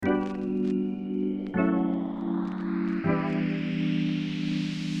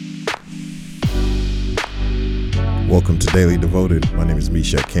Welcome to Daily Devoted. My name is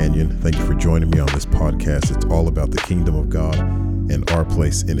Meshach Canyon. Thank you for joining me on this podcast. It's all about the kingdom of God and our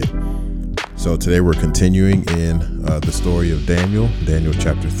place in it. So today we're continuing in the story of Daniel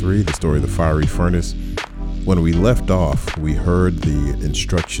chapter 3, the story of the fiery furnace. When we left off, we heard the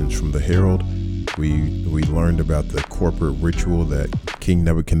instructions from the herald. We learned about the corporate ritual that King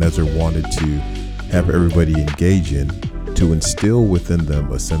Nebuchadnezzar wanted to have everybody engage in to instill within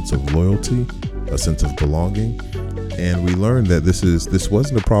them a sense of loyalty, a sense of belonging. And we learned that this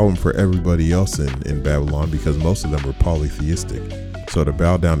wasn't a problem for everybody else in Babylon because most of them were polytheistic. So to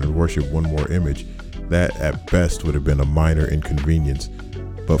bow down and worship one more image, that at best would have been a minor inconvenience.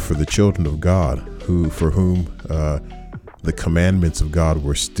 But for the children of God, for whom the commandments of God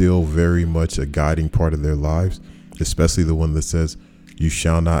were still very much a guiding part of their lives, especially the one that says, "You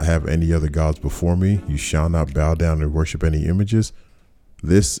shall not have any other gods before me. You shall not bow down and worship any images."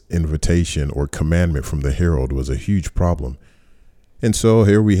 This invitation or commandment from the herald was a huge problem. And so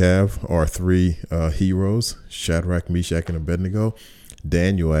here we have our three heroes, Shadrach, Meshach, and Abednego.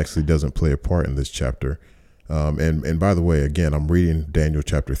 Daniel actually doesn't play a part in this chapter. And by the way, again, I'm reading Daniel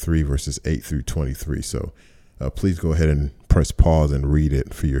chapter 3, verses 8 through 23. So please go ahead and press pause and read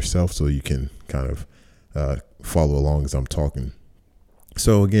it for yourself so you can kind of follow along as I'm talking.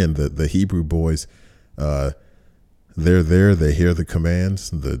 So again, the Hebrew boys, they're there. They hear the commands.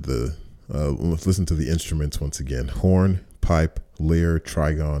 Let's listen to the instruments once again: horn, pipe, lyre,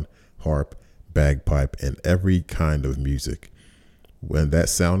 trigon, harp, bagpipe, and every kind of music. When that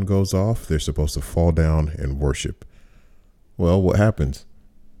sound goes off, they're supposed to fall down and worship. Well, what happens?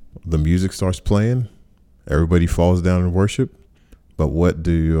 The music starts playing. Everybody falls down and worship. But what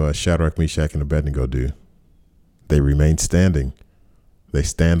do Shadrach, Meshach, and Abednego do? They remain standing. They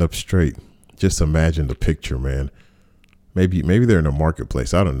stand up straight. Just imagine the picture, man. Maybe they're in a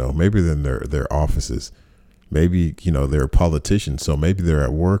marketplace. I don't know. Maybe they're in their offices. Maybe, they're politicians. So maybe they're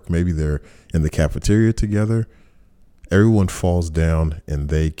at work. Maybe they're in the cafeteria together. Everyone falls down and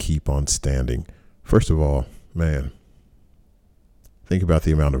they keep on standing. First of all, man, think about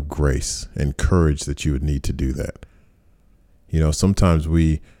the amount of grace and courage that you would need to do that. Sometimes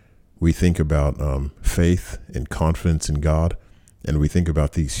we think about faith and confidence in God. And we think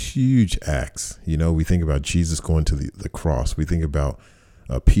about these huge acts. We think about Jesus going to the cross. We think about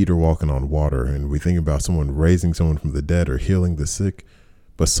Peter walking on water. And we think about someone raising someone from the dead or healing the sick.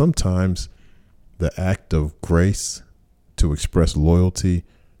 But sometimes the act of grace to express loyalty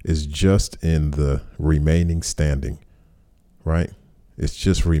is just in the remaining standing, right? It's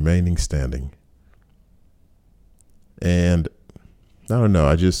just remaining standing. And I don't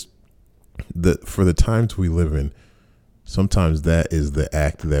know, for the times we live in, sometimes that is the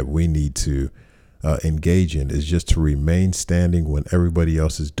act that we need to engage in, is just to remain standing when everybody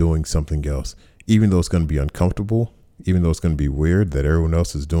else is doing something else, even though it's going to be uncomfortable, even though it's going to be weird that everyone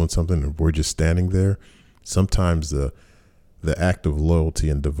else is doing something and we're just standing there. Sometimes the act of loyalty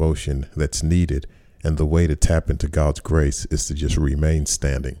and devotion that's needed and the way to tap into God's grace is to just remain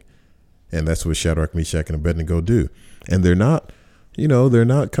standing. And that's what Shadrach, Meshach, and Abednego do. And they're not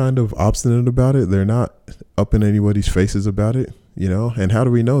kind of obstinate about it. They're not up in anybody's faces about it, And how do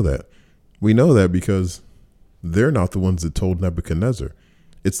we know that? We know that because they're not the ones that told Nebuchadnezzar.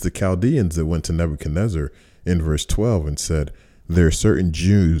 It's the Chaldeans that went to Nebuchadnezzar in verse 12 and said, "There are certain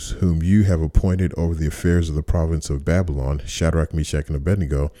Jews whom you have appointed over the affairs of the province of Babylon, Shadrach, Meshach, and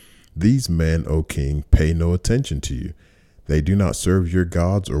Abednego. These men, O king, pay no attention to you. They do not serve your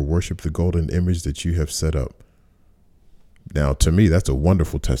gods or worship the golden image that you have set up." Now, to me, that's a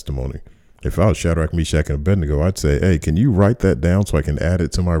wonderful testimony. If I was Shadrach, Meshach, and Abednego, I'd say, "Hey, can you write that down so I can add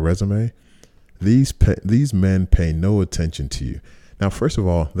it to my resume? These men pay no attention to you." Now, first of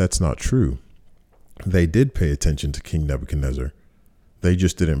all, that's not true. They did pay attention to King Nebuchadnezzar. They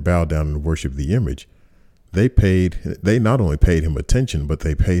just didn't bow down and worship the image. They not only paid him attention, but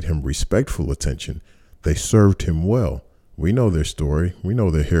they paid him respectful attention. They served him well. We know their story. We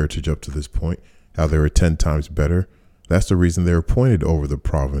know their heritage up to this point, how they were 10 times better. That's the reason they're appointed over the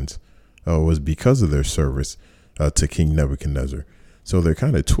province, was because of their service to King Nebuchadnezzar. So they're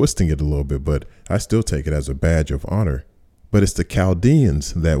kind of twisting it a little bit, but I still take it as a badge of honor. But it's the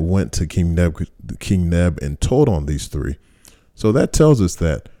Chaldeans that went to King Neb and told on these three. So that tells us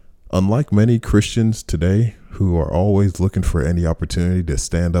that unlike many Christians today who are always looking for any opportunity to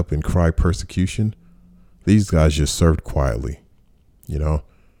stand up and cry persecution, these guys just served quietly. It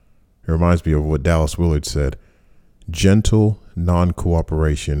reminds me of what Dallas Willard said: gentle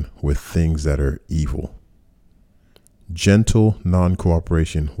non-cooperation with things that are evil. Gentle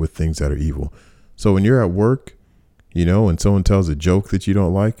non-cooperation with things that are evil. So when you're at work, and someone tells a joke that you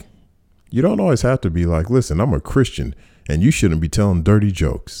don't like, You don't always have to be like, listen, I'm a Christian and you shouldn't be telling dirty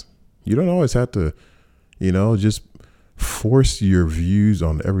jokes. You don't always have to, just force your views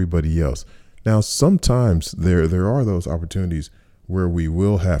on everybody else. Now, sometimes there are those opportunities where we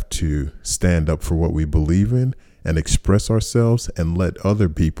will have to stand up for what we believe in and express ourselves and let other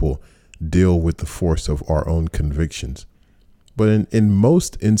people deal with the force of our own convictions. But in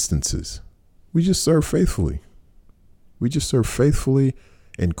most instances, we just serve faithfully. We just serve faithfully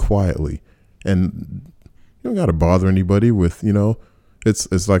and quietly. And you don't got to bother anybody with,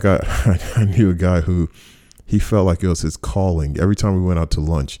 it's like I knew a guy who he felt like it was his calling. Every time we went out to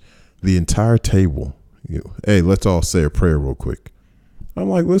lunch, the entire table, hey, let's all say a prayer real quick. I'm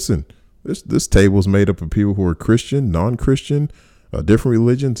like, listen, this table's made up of people who are Christian, non-Christian, different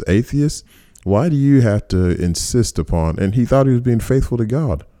religions, atheists. Why do you have to insist upon? And he thought he was being faithful to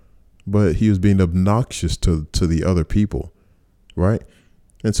God, but he was being obnoxious to the other people, right?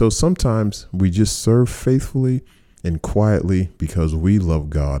 And so sometimes we just serve faithfully and quietly because we love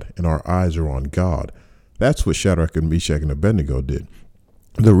God and our eyes are on God. That's what Shadrach and Meshach and Abednego did.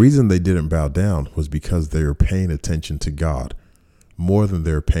 The reason they didn't bow down was because they were paying attention to God more than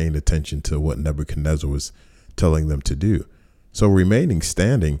they were paying attention to what Nebuchadnezzar was telling them to do. So remaining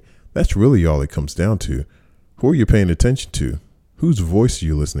standing, that's really all it comes down to. Who are you paying attention to? Whose voice are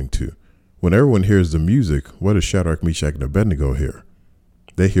you listening to? When everyone hears the music, what does Shadrach, Meshach, and Abednego hear?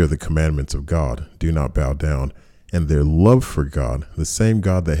 They hear the commandments of God, do not bow down, and their love for God, the same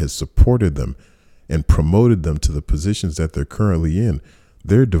God that has supported them and promoted them to the positions that they're currently in.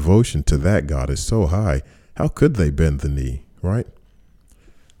 Their devotion to that God is so high. How could they bend the knee, right?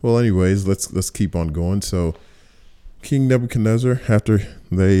 Well, anyways, let's keep on going. So King Nebuchadnezzar, after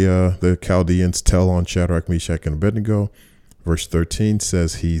the Chaldeans tell on Shadrach, Meshach, and Abednego, verse 13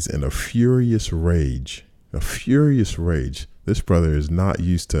 says he's in a furious rage. A furious rage. This brother is not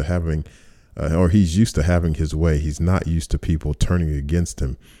used to having, or he's used to having his way. He's not used to people turning against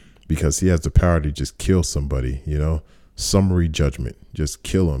him because he has the power to just kill somebody, summary judgment, just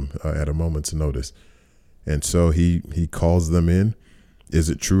kill him at a moment's notice. And so he calls them in. Is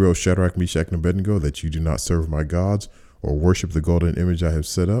it true, O Shadrach, Meshach, and Abednego, that you do not serve my gods or worship the golden image I have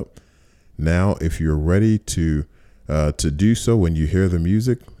set up? Now, if you're ready to do so when you hear the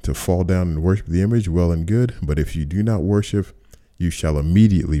music, to fall down and worship the image, well and good. But if you do not worship, you shall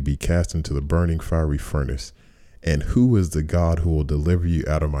immediately be cast into the burning fiery furnace. And who is the God who will deliver you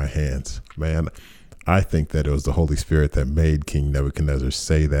out of my hands? Man, I think that it was the Holy Spirit that made King Nebuchadnezzar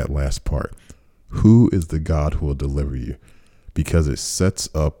say that last part. Who is the God who will deliver you? Because it sets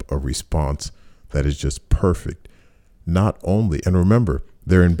up a response that is just perfect. Not only, and remember,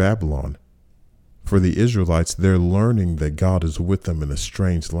 they're in Babylon. For the Israelites, they're learning that God is with them in a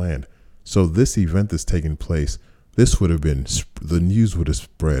strange land. So this event that's taking place, the news would have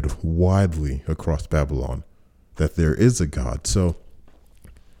spread widely across Babylon that there is a God. So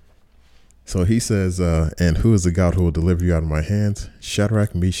he says, and who is the God who will deliver you out of my hands?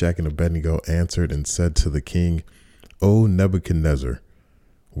 Shadrach, Meshach, and Abednego answered and said to the king, O Nebuchadnezzar,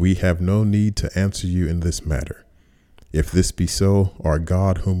 we have no need to answer you in this matter. If this be so, our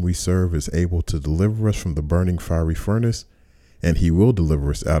God whom we serve is able to deliver us from the burning fiery furnace, and he will deliver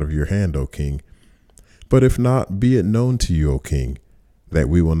us out of your hand, O king. But if not, be it known to you, O king, that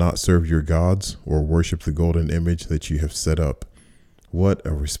we will not serve your gods or worship the golden image that you have set up. What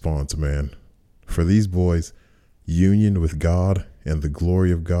a response, man. For these boys, union with God and the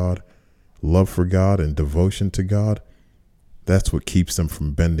glory of God, love for God and devotion to God, that's what keeps them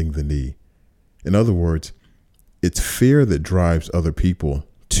from bending the knee. In other words, it's fear that drives other people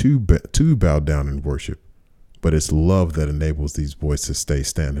to bow down and worship, but it's love that enables these boys to stay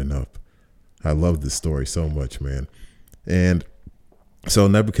standing up. I love this story so much, man. And so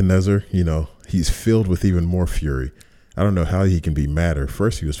Nebuchadnezzar, he's filled with even more fury. I don't know how he can be madder.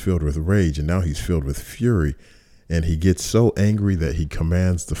 First, he was filled with rage, and now he's filled with fury. And he gets so angry that he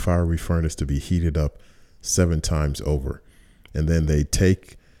commands the fiery furnace to be heated up 7 times over. And then they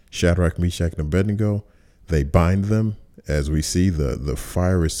take Shadrach, Meshach, and Abednego. They bind them. As we see, the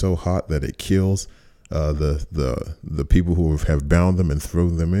fire is so hot that it kills the people who have bound them and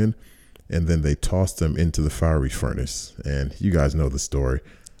thrown them in. And then they toss them into the fiery furnace. And you guys know the story,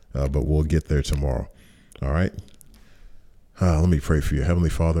 but we'll get there tomorrow. All right. Let me pray for you. Heavenly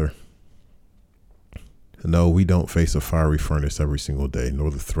Father, no, we don't face a fiery furnace every single day,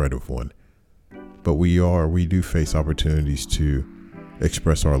 nor the threat of one. But we do face opportunities to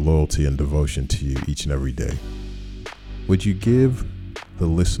express our loyalty and devotion to you each and every day. Would you give the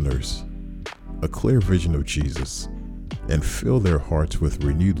listeners a clear vision of Jesus and fill their hearts with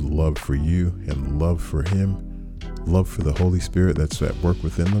renewed love for you and love for him, love for the Holy Spirit that's at work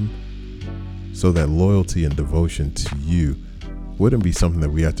within them? so that loyalty and devotion to you wouldn't be something that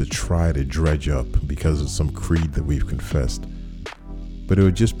we have to try to dredge up because of some creed that we've confessed. But it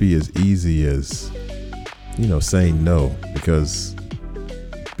would just be as easy as, saying no because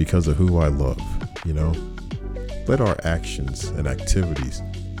of who I love, Let our actions and activities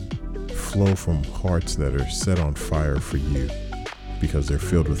flow from hearts that are set on fire for you because they're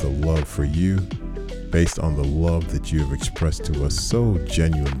filled with a love for you based on the love that you have expressed to us so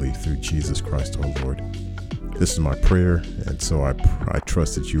genuinely through Jesus Christ our Lord. This is my prayer, and so I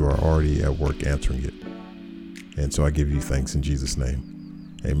trust that you are already at work answering it. And so I give you thanks in Jesus'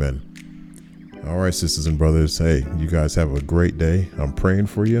 name. Amen. All right, sisters and brothers. Hey, you guys have a great day. I'm praying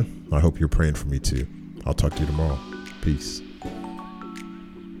for you. I hope you're praying for me too. I'll talk to you tomorrow. Peace.